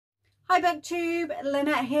Hi BookTube,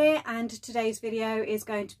 Lynette here, and today's video is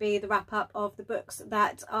going to be the wrap up of the books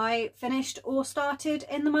that I finished or started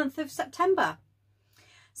in the month of September.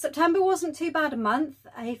 September wasn't too bad a month.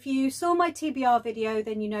 If you saw my TBR video,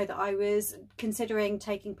 then you know that I was considering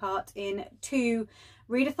taking part in 2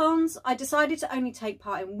 readathons. I decided to only take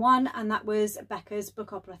part in one, and that was Becca's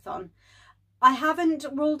Bookopoly-thon. I haven't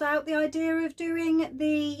ruled out the idea of doing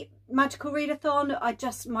the magical readathon. I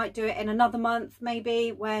just might do it in another month,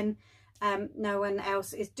 maybe when no one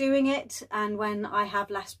else is doing it and when I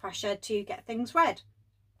have less pressure to get things read.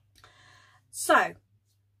 So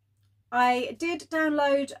I did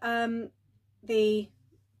download the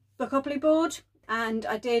Bookopoly board, and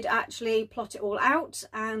I did actually plot it all out,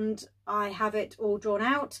 and I have it all drawn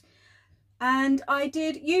out. And I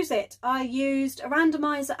did use it. I used a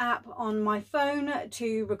randomizer app on my phone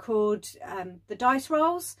to record the dice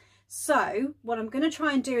rolls. So what I'm going to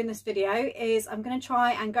try and do in this video is I'm going to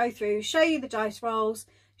try and go through, show you the dice rolls,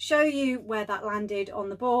 show you where that landed on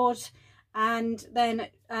the board, and then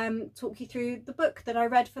talk you through the book that I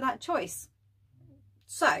read for that choice.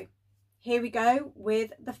 So here we go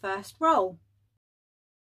with the first roll.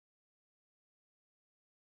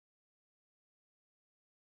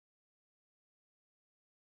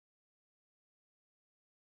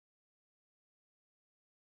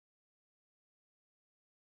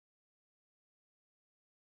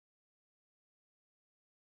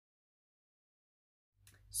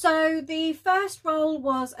 So the first roll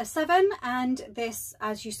was a 7, and this,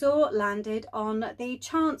 as you saw, landed on the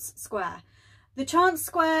chance square. The chance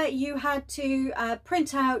square, you had to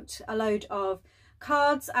print out a load of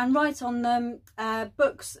cards and write on them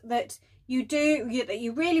books that you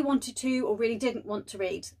really wanted to or really didn't want to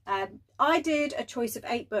read. I did a choice of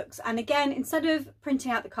 8 books, and again, instead of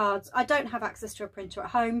printing out the cards, I don't have access to a printer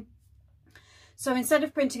at home. So instead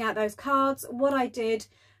of printing out those cards, what I did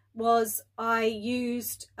was I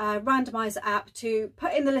used a randomizer app to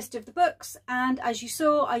put in the list of the books, and as you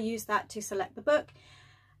saw, I used that to select the book,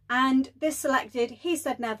 and this selected He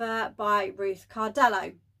Said Never by Ruth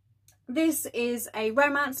Cardello. This is a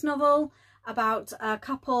romance novel about a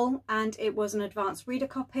couple, and it was an advanced reader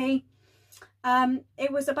copy.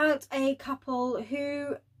 It was about a couple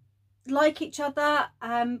who like each other,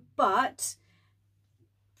 but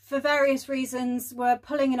for various reasons were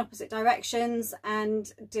pulling in opposite directions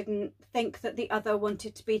and didn't think that the other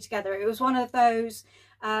wanted to be together. It was one of those,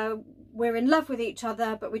 we're in love with each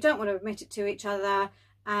other, but we don't want to admit it to each other,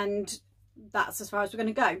 and that's as far as we're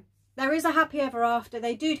going to go. There is a happy ever after.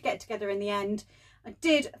 They do get together in the end. I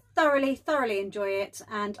did thoroughly enjoy it,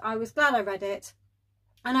 and I was glad I read it.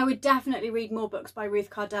 And I would definitely read more books by Ruth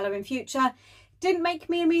Cardello in future. Didn't make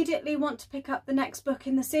me immediately want to pick up the next book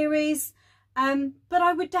in the series, but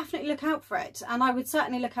I would definitely look out for it, and I would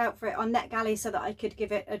certainly look out for it on NetGalley so that I could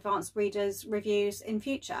give it advanced readers reviews in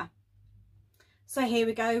future. So here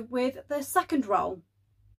we go with the second roll.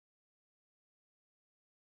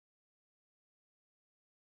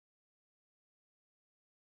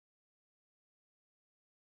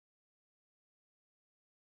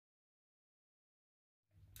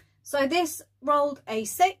 So this rolled a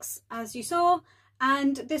 6, as you saw,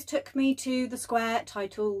 and this took me to the square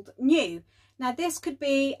titled New. Now this could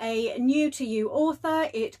be a new to you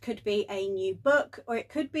author, it could be a new book, or it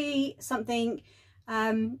could be something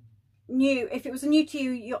new. If it was a new to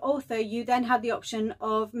you, your author, you then had the option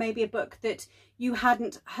of maybe a book that you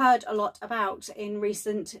hadn't heard a lot about in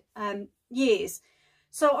recent years.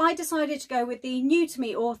 So I decided to go with the new to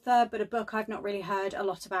me author, but a book I've not really heard a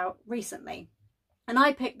lot about recently. And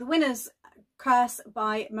I picked The Winner's Curse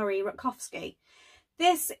by Marie Rakowski.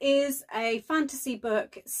 This is a fantasy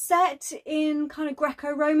book set in kind of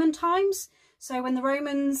Greco-Roman times. So when the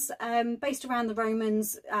Romans, based around the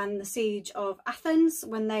Romans and the siege of Athens,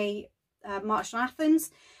 when they marched on Athens,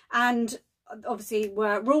 and obviously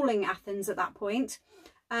were ruling Athens at that point.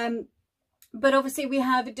 But obviously we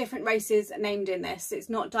have different races named in this. It's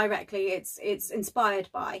not directly, it's inspired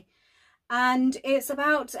by. And it's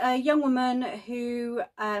about a young woman who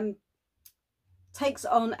takes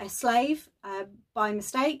on a slave by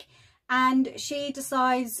mistake, and she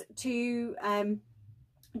decides to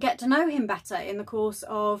get to know him better in the course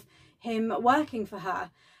of him working for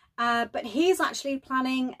her. But he's actually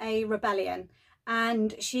planning a rebellion,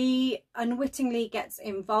 and she unwittingly gets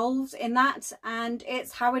involved in that, and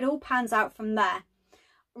it's how it all pans out from there.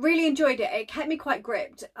 Really enjoyed it. It kept me quite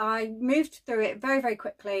gripped. I moved through it very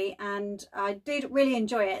quickly, and I did really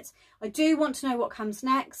enjoy it. I do want to know what comes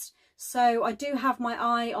next, so I do have my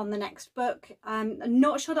eye on the next book. I'm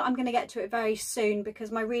not sure that I'm going to get to it very soon, because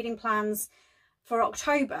my reading plans for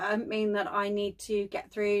October mean that I need to get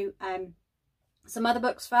through some other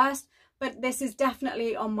books first. but this is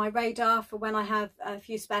definitely on my radar for when I have a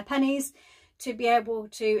few spare pennies to be able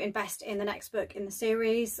to invest in the next book in the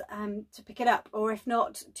series, to pick it up, or if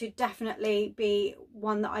not, to definitely be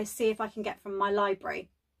one that I see if I can get from my library.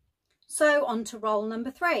 So on to roll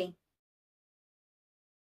number 3.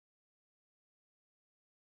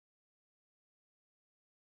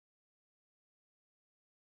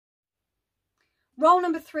 Roll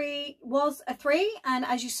number 3 was a 3, and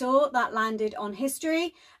as you saw, that landed on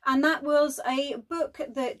history, and that was a book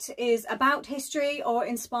that is about history or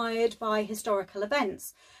inspired by historical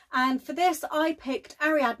events. And for this I picked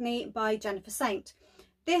Ariadne by Jennifer Saint.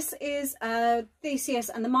 This is a Theseus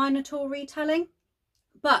and the Minotaur retelling,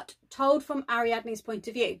 but told from Ariadne's point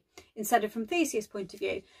of view instead of from Theseus' point of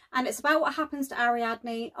view, and it's about what happens to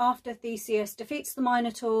Ariadne after Theseus defeats the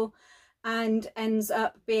Minotaur and ends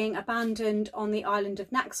up being abandoned on the island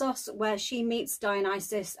of Naxos, where she meets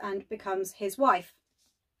Dionysus and becomes his wife.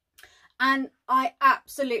 And I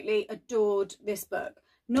absolutely adored this book,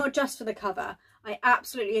 not just for the cover. I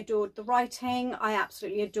absolutely adored the writing, I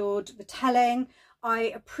absolutely adored the telling. I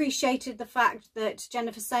appreciated the fact that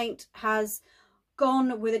Jennifer Saint has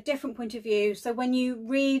gone with a different point of view. So when you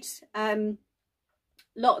read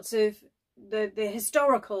lots of the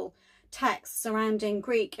historical texts surrounding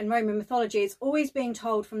Greek and Roman mythology, it's always being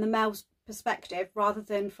told from the male perspective rather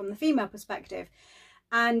than from the female perspective.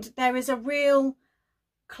 And there is a real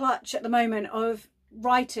clutch at the moment of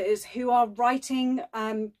writers who are writing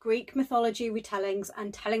Greek mythology retellings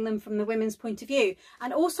and telling them from the women's point of view,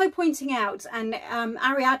 and also pointing out, and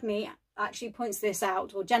Ariadne actually points this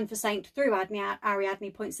out, or Jennifer Saint through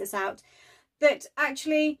Ariadne points this out, that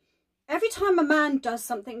actually every time a man does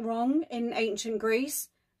something wrong in ancient Greece,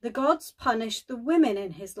 the gods punish the women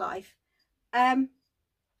in his life,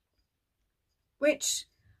 which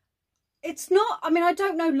it's not, I mean, I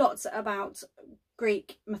don't know lots about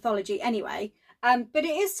Greek mythology anyway, but it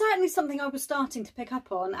is certainly something I was starting to pick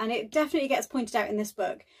up on, and it definitely gets pointed out in this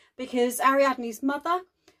book, because Ariadne's mother,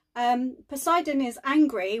 Poseidon is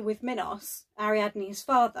angry with Minos, Ariadne's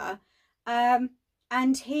father,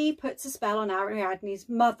 and he puts a spell on Ariadne's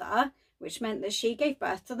mother, which meant that she gave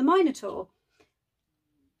birth to the Minotaur.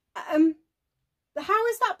 How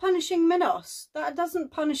is that punishing Minos? That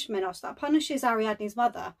doesn't punish Minos, that punishes Ariadne's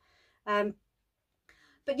mother.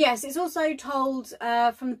 But yes, it's also told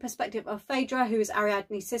from the perspective of Phaedra, who is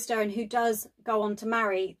Ariadne's sister and who does go on to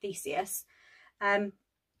marry Theseus. And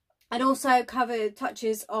also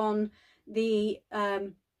touches on the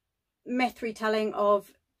myth retelling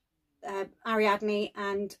of Ariadne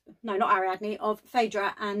and, no, not Ariadne, of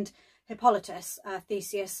Phaedra and Hippolytus,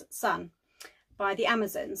 Theseus' son, by the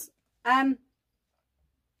Amazons.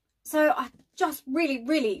 So I just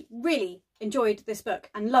really enjoyed this book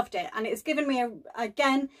and loved it, and it's given me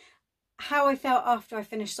again how I felt after I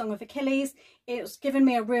finished Song of Achilles. It's given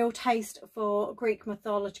me a real taste for Greek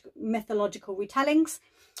mythological retellings.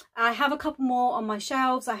 I have a couple more on my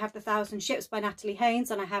shelves. I have The Thousand Ships by Natalie Haynes,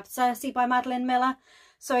 and I have Circe by Madeline Miller.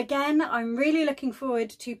 So again, I'm really looking forward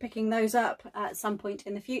to picking those up at some point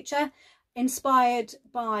in the future, inspired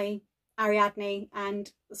by Ariadne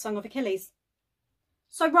and the Song of Achilles.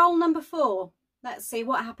 So roll number 4. Let's see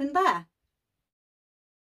what happened there.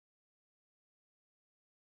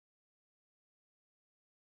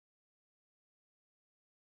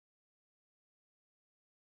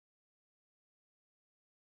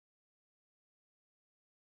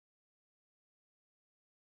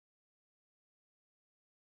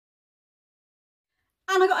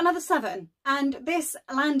 And I got another 7, and this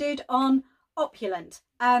landed on Opulent.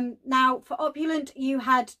 Now for Opulent you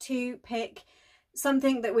had to pick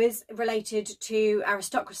something that was related to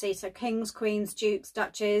aristocracy, so kings, queens, dukes,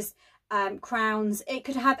 duchesses, crowns. It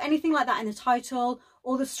could have anything like that in the title,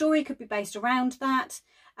 or the story could be based around that,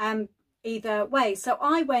 either way. So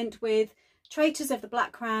I went with Traitors of the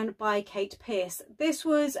Black Crown by Kate Pearce. This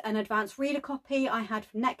was an advanced reader copy I had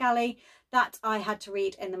from NetGalley that I had to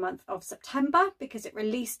read in the month of September because it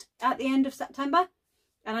released at the end of September,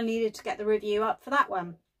 and I needed to get the review up for that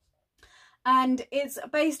one. And it's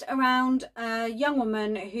based around a young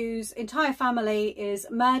woman whose entire family is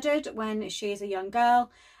murdered when she is a young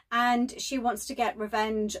girl, and she wants to get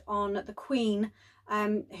revenge on the Queen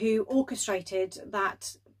who orchestrated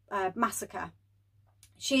that massacre.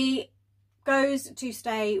 She goes to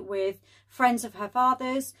stay with friends of her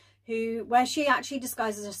father's, where she actually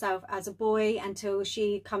disguises herself as a boy until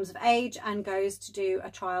she comes of age and goes to do a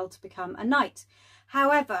trial to become a knight.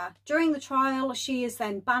 However, during the trial, she is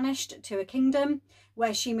then banished to a kingdom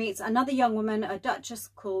where she meets another young woman, a duchess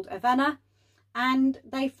called Avenna, and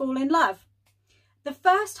they fall in love. The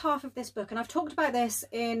first half of this book, and I've talked about this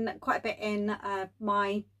in quite a bit in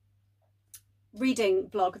my reading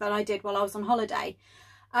vlog that I did while I was on holiday.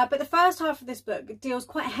 But the first half of this book deals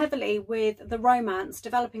quite heavily with the romance,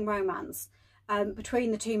 developing romance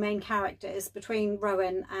between the two main characters, between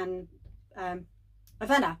Rowan and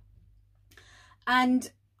Avenna.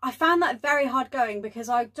 And I found that very hard going, because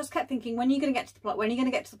I just kept thinking, when are you going to get to the plot? When are you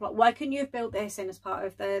going to get to the plot? Why couldn't you have built this in as part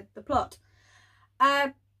of the plot?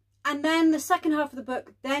 And then the second half of the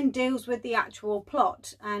book then deals with the actual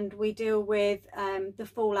plot, and we deal with the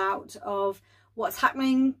fallout of what's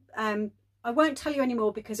happening. I won't tell you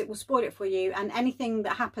anymore because it will spoil it for you, and anything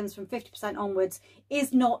that happens from 50% onwards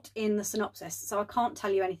is not in the synopsis, so I can't tell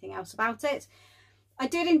you anything else about it. I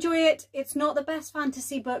did enjoy it. It's not the best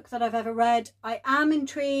fantasy book that I've ever read. I am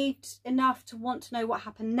intrigued enough to want to know what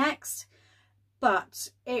happened next, but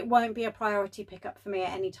it won't be a priority pickup for me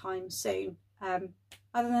at any time soon.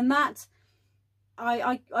 Other than that,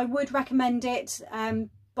 I would recommend it,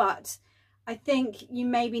 but I think you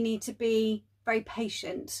maybe need to be very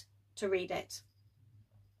patient to read it.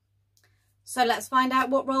 So let's find out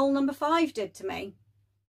what role number 5 did to me.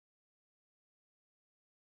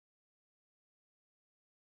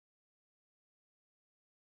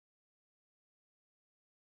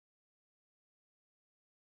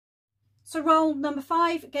 So role number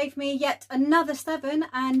 5 gave me yet another 7,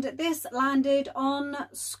 and this landed on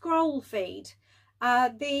Scroll Feed.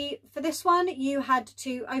 For this one, you had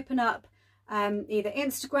to open up either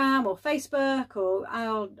Instagram or Facebook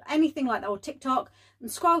or anything like that, or TikTok, and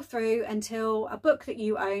scroll through until a book that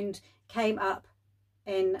you owned came up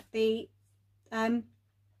in the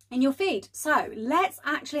in your feed. So let's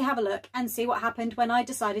actually have a look and see what happened when I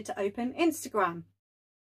decided to open Instagram.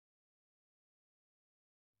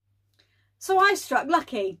 So I struck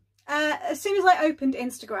lucky. As soon as I opened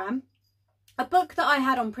Instagram, a book that I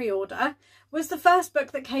had on pre-order was the first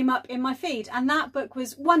book that came up in my feed, and that book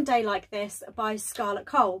was One Day Like This by Scarlett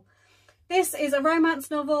Cole. This is a romance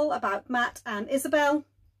novel about Matt and Isabel,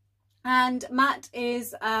 and Matt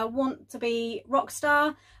is a want-to-be rock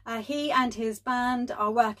star. He and his band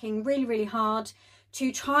are working really, really hard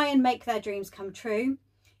to try and make their dreams come true.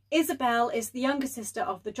 Isabel is the younger sister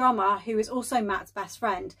of the drummer, who is also Matt's best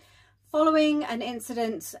friend. Following an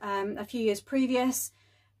incident a few years previous,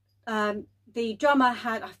 the drummer,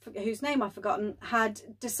 whose name I've forgotten, had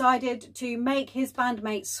decided to make his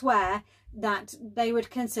bandmates swear that they would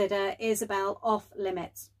consider Isabel off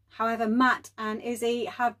limits. However, Matt and Izzy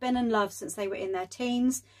have been in love since they were in their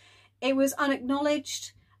teens. It was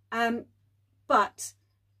unacknowledged, but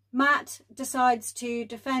Matt decides to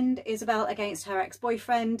defend Isabel against her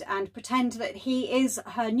ex-boyfriend and pretend that he is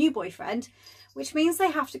her new boyfriend, which means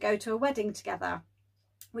they have to go to a wedding together,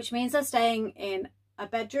 which means they're staying in a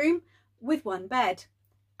bedroom with one bed.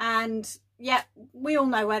 And yeah, we all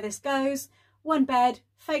know where this goes. One bed,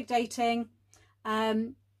 fake dating.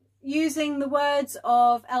 Using the words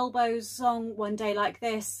of Elbow's song One Day Like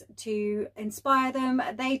This to inspire them,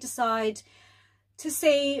 they decide to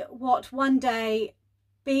see what one day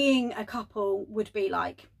being a couple would be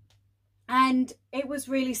like. And it was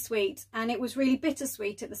really sweet, and it was really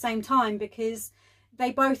bittersweet at the same time, because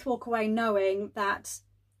they both walk away knowing that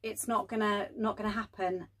it's not gonna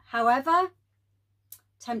happen. However,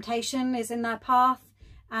 temptation is in their path,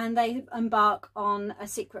 and they embark on a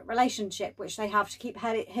secret relationship which they have to keep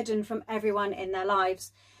hidden from everyone in their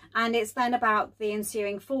lives. And it's then about the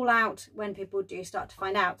ensuing fallout when people do start to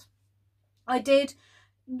find out. I did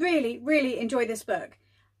really, really enjoy this book.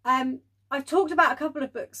 I've talked about a couple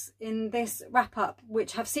of books in this wrap up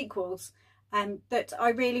which have sequels that I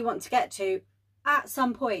really want to get to at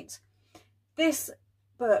some point. This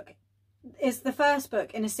book is the first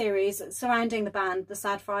book in a series surrounding the band, the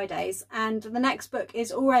Sad Fridays, and the next book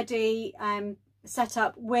is already set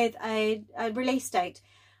up with a release date.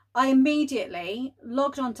 I immediately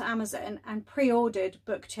logged onto Amazon and pre-ordered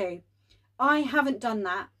book 2. I haven't done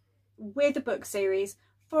that with a book series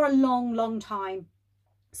for a long, long time.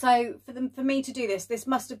 So for me to do this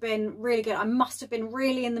must have been really good. I must have been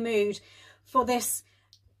really in the mood for this,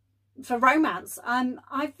 for romance.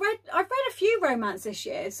 I've read a few romance this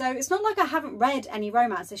year, so it's not like I haven't read any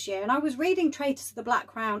romance this year. And I was reading Traitors of the Black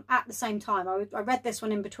Crown at the same time. I read this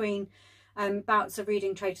one in between bouts of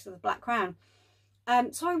reading Traitors of the Black Crown.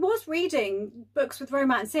 So I was reading books with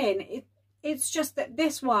romance in. It's just that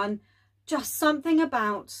this one, just something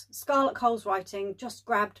about Scarlett Cole's writing just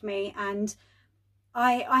grabbed me, and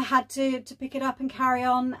I had to pick it up and carry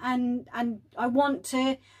on, and I want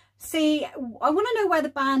to see, I want to know where the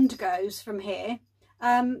band goes from here,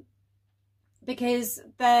 because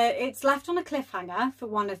it's left on a cliffhanger for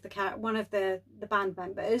one of the band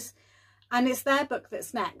members, and it's their book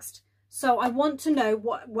that's next. So I want to know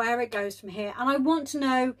where it goes from here, and I want to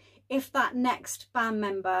know if that next band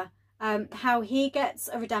member, how he gets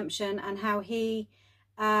a redemption and how he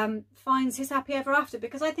finds his happy ever after,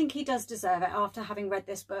 because I think he does deserve it after having read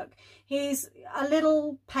this book. He's a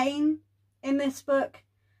little pain in this book,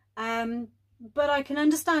 but I can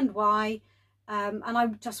understand why, and I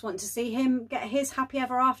just want to see him get his happy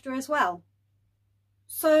ever after as well.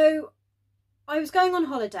 So I was going on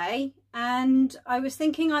holiday and I was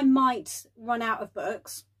thinking I might run out of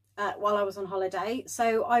books while I was on holiday,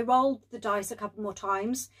 so I rolled the dice a couple more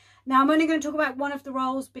times. Now I'm only going to talk about one of the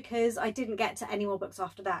rolls because I didn't get to any more books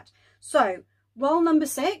after that. So roll number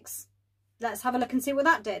 6, let's have a look and see what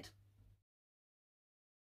that did.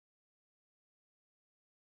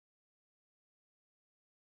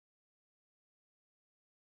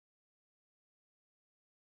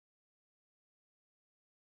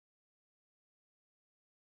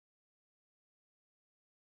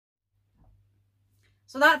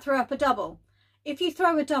 So that threw up a double. If you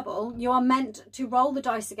throw a double, you are meant to roll the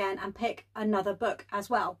dice again and pick another book as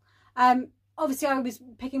well. Obviously I was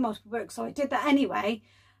picking multiple books, so I did that anyway.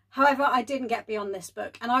 However, I didn't get beyond this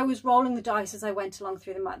book, and I was rolling the dice as I went along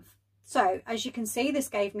through the month. So as you can see, this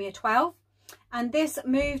gave me a 12, and this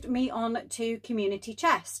moved me on to Community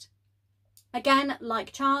Chest. Again,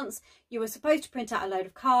 like Chance, you were supposed to print out a load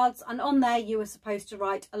of cards, and on there you were supposed to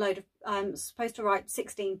write a load of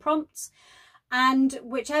 16 prompts. And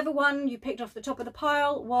whichever one you picked off the top of the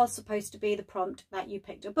pile was supposed to be the prompt that you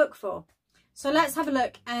picked a book for. So let's have a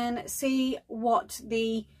look and see what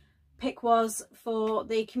the pick was for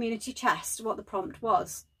the Community Chest, what the prompt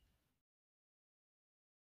was.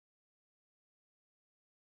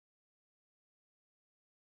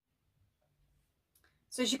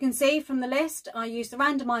 So as you can see from the list, I used the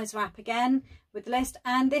randomizer app again with the list,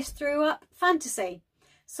 and this threw up fantasy.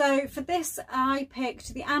 So for this, I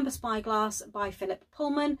picked The Amber Spyglass by Philip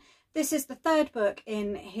Pullman. This is the 3rd book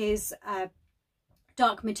in his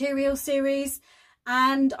Dark Materials series,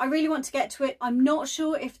 and I really want to get to it. I'm not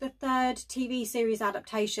sure if the 3rd TV series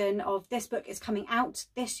adaptation of this book is coming out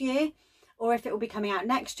this year or if it will be coming out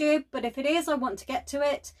next year, but if it is, I want to get to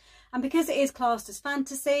it. And because it is classed as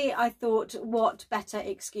fantasy, I thought what better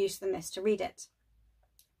excuse than this to read it.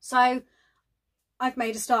 So I've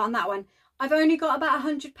made a start on that one. I've only got about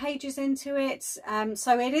 100 pages into it,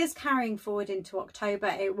 so it is carrying forward into October.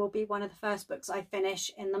 It will be one of the first books I finish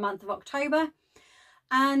in the month of October,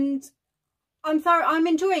 and I'm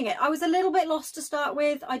enjoying it. I was a little bit lost to start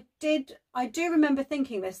with. I do remember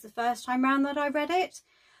thinking this the first time round that I read it,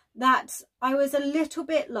 that I was a little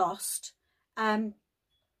bit lost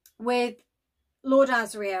with Lord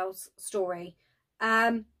Asriel's story,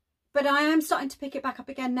 but I am starting to pick it back up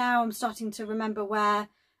again now. I'm starting to remember where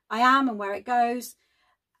I am and where it goes,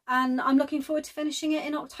 and I'm looking forward to finishing it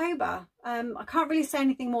in October. I can't really say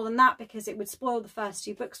anything more than that because it would spoil the first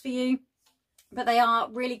 2 books for you, but they are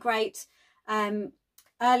really great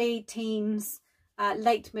early teens,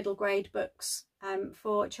 late middle grade books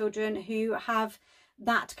for children who have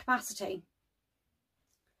that capacity.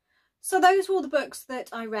 So those were all the books that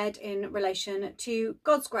I read in relation to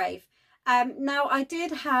Godsgrave. Now I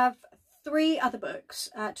did have 3 other books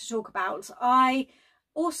to talk about. I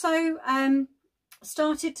also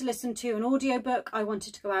started to listen to an audiobook. I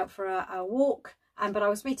wanted to go out for a walk, but I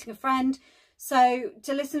was meeting a friend. So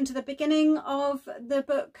to listen to the beginning of the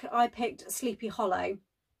book, I picked Sleepy Hollow.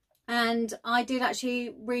 And I did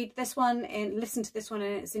actually read this one and listen to this one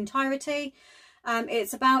in its entirety.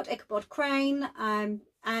 It's about Ichabod Crane,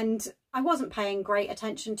 and I wasn't paying great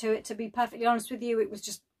attention to it, to be perfectly honest with you. It was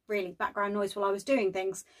just really background noise while I was doing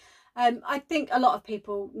things. I think a lot of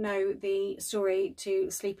people know the story to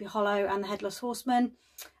Sleepy Hollow and the Headless Horseman,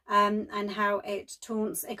 and how it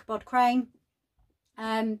taunts Ichabod Crane.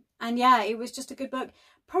 And yeah, it was just a good book.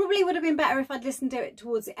 Probably would have been better if I'd listened to it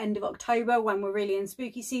towards the end of October when we're really in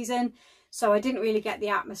spooky season, so I didn't really get the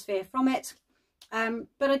atmosphere from it.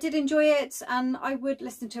 But I did enjoy it, and I would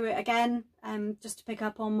listen to it again just to pick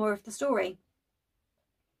up on more of the story.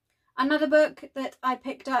 Another book that I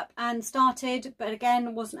picked up and started, but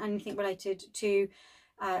again wasn't anything related to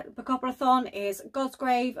Bookopoly-thon, is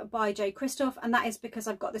Godsgrave by Jay Kristoff, and that is because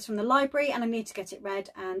I've got this from the library and I need to get it read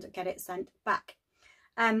and get it sent back.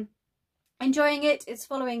 Enjoying it. It's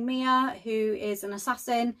following Mia, who is an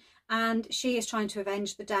assassin, and she is trying to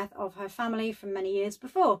avenge the death of her family from many years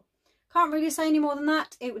before. Can't really say any more than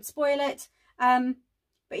that, it would spoil it.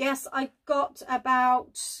 But yes, I got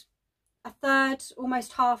about a third,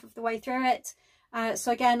 almost half of the way through it.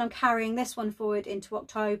 So again, I'm carrying this one forward into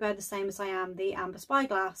October, the same as I am the Amber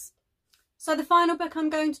Spyglass. So the final book I'm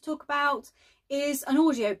going to talk about is an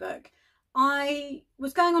audiobook. I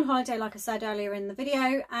was going on holiday, like I said earlier in the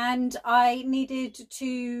video, and I needed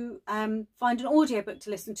to find an audiobook to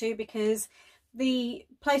listen to because the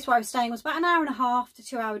place where I was staying was about an hour and a half to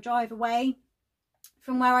 2 hour drive away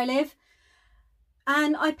from where I live.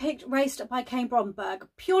 And I picked Raced by Kane Bromberg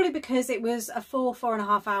purely because it was a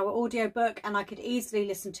 4.5 hour audiobook and I could easily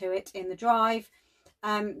listen to it in the drive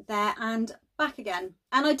there and back again.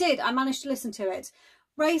 And I did, I managed to listen to it.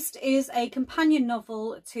 Raced is a companion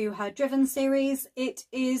novel to her Driven series. It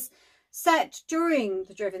is set during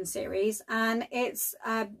the Driven series and it's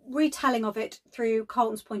a retelling of it through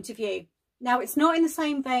Colton's point of view. Now, it's not in the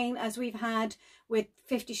same vein as we've had with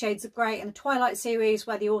 50 Shades of Grey and the Twilight series,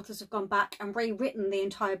 where the authors have gone back and rewritten the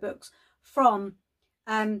entire books from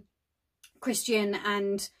Christian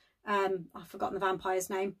and I've forgotten the vampire's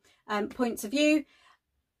name, points of view.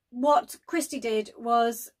 What Christie did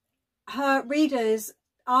was her readers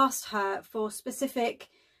asked her for specific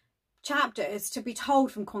chapters to be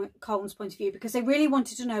told from Colton's point of view because they really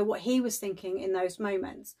wanted to know what he was thinking in those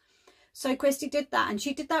moments. So Christie did that, and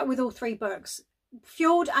she did that with all 3 books.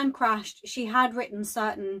 Fjord and Crashed, she had written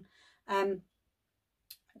certain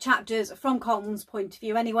chapters from Colton's point of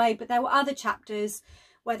view anyway, but there were other chapters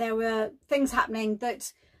where there were things happening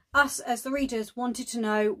that us as the readers wanted to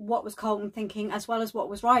know what was Colton thinking as well as what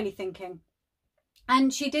was Riley thinking.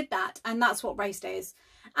 And she did that, and that's what Raced is.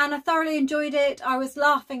 And I thoroughly enjoyed it. I was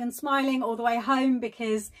laughing and smiling all the way home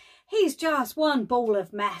because he's just one ball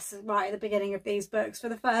of mess right at the beginning of these books. For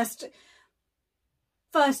the first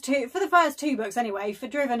two books anyway, for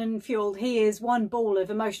Driven and Fueled, he is one ball of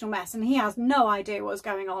emotional mess and he has no idea what's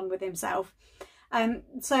going on with himself.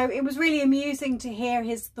 So it was really amusing to hear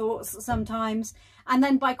his thoughts sometimes, and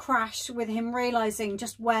then by Crash, with him realising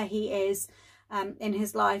just where he is in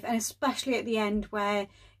his life, and especially at the end where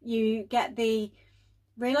you get the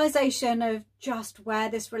realisation of just where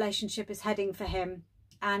this relationship is heading for him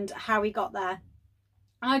and how he got there.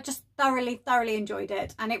 And I just thoroughly enjoyed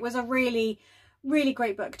it, and it was a really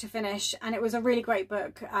great book to finish, and it was a really great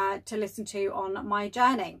book to listen to on my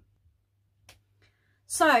journey.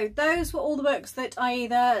 So those were all the books that I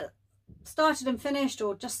either started and finished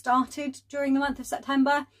or just started during the month of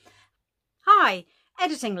September. Hi,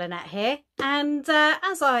 Editing Lynette here, and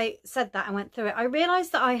as I said that and went through it, I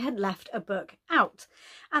realised that I had left a book out,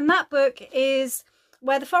 and that book is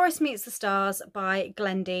Where the Forest Meets the Stars by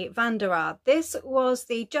Glendi van der Aar. This was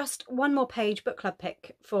the Just One More Page book club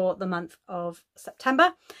pick for the month of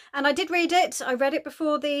September, and I did read it. I read it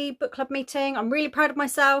before the book club meeting. I'm really proud of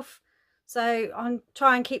myself, so I'm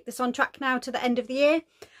trying and keep this on track now to the end of the year.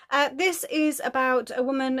 This is about a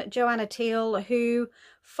woman, Joanna Teal, who,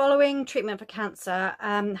 following treatment for cancer,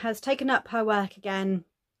 has taken up her work again.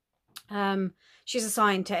 She's a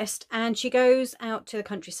scientist, and she goes out to the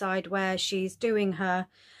countryside where she's doing her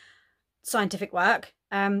scientific work.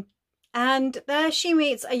 And there she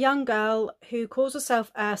meets a young girl who calls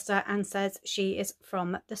herself Ursa and says she is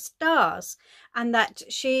from the stars and that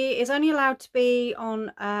she is only allowed to be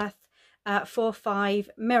on Earth for 5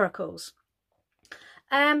 miracles.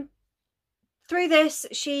 Through this,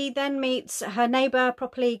 she then meets her neighbour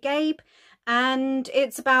properly, Gabe, and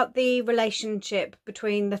it's about the relationship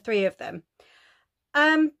between the 3 of them.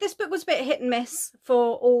 This book was a bit hit and miss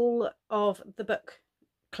for all of the book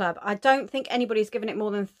club. I don't think anybody's given it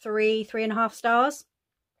more than 3.5 stars.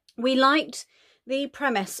 We liked the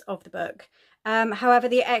premise of the book. However,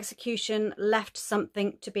 the execution left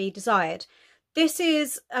something to be desired. This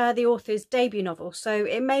is the author's debut novel, so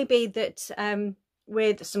it may be that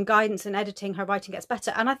with some guidance and editing, her writing gets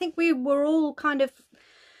better. And I think we were all kind of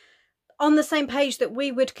on the same page that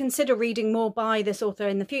we would consider reading more by this author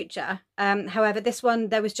in the future. However, this one,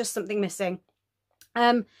 there was just something missing.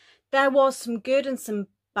 There was some good and some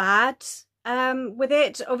bad with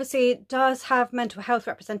it. Obviously, it does have mental health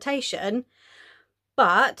representation,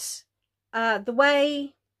 but the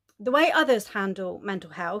way others handle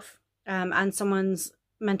mental health and someone's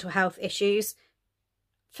mental health issues,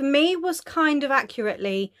 for me, was kind of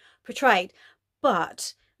accurately portrayed.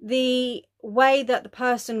 But the way that the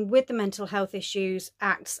person with the mental health issues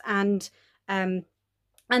acts and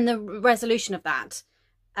the resolution of that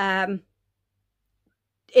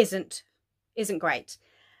isn't great.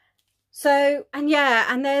 So, and yeah,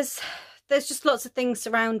 and there's just lots of things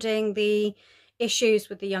surrounding the issues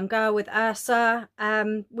with the young girl, with Ursa,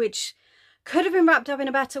 which could have been wrapped up in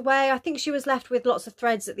a better way. I think she was left with lots of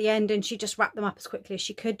threads at the end and she just wrapped them up as quickly as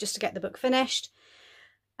she could just to get the book finished.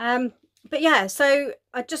 But yeah, so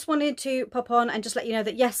I just wanted to pop on and just let you know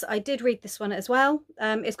that yes, I did read this one as well.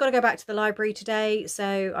 It's got to go back to the library today,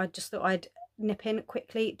 so I just thought I'd nip in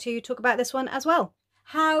quickly to talk about this one as well.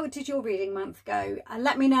 How did your reading month go?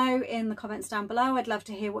 Let me know in the comments down below. I'd love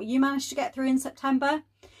to hear what you managed to get through in September.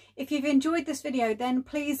 If you've enjoyed this video, then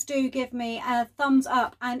please do give me a thumbs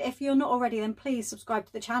up. And if you're not already, then please subscribe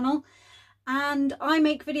to the channel. And I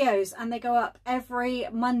make videos and they go up every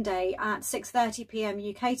Monday at 6:30 p.m.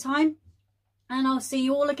 UK time. And I'll see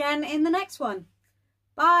you all again in the next one.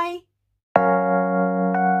 Bye.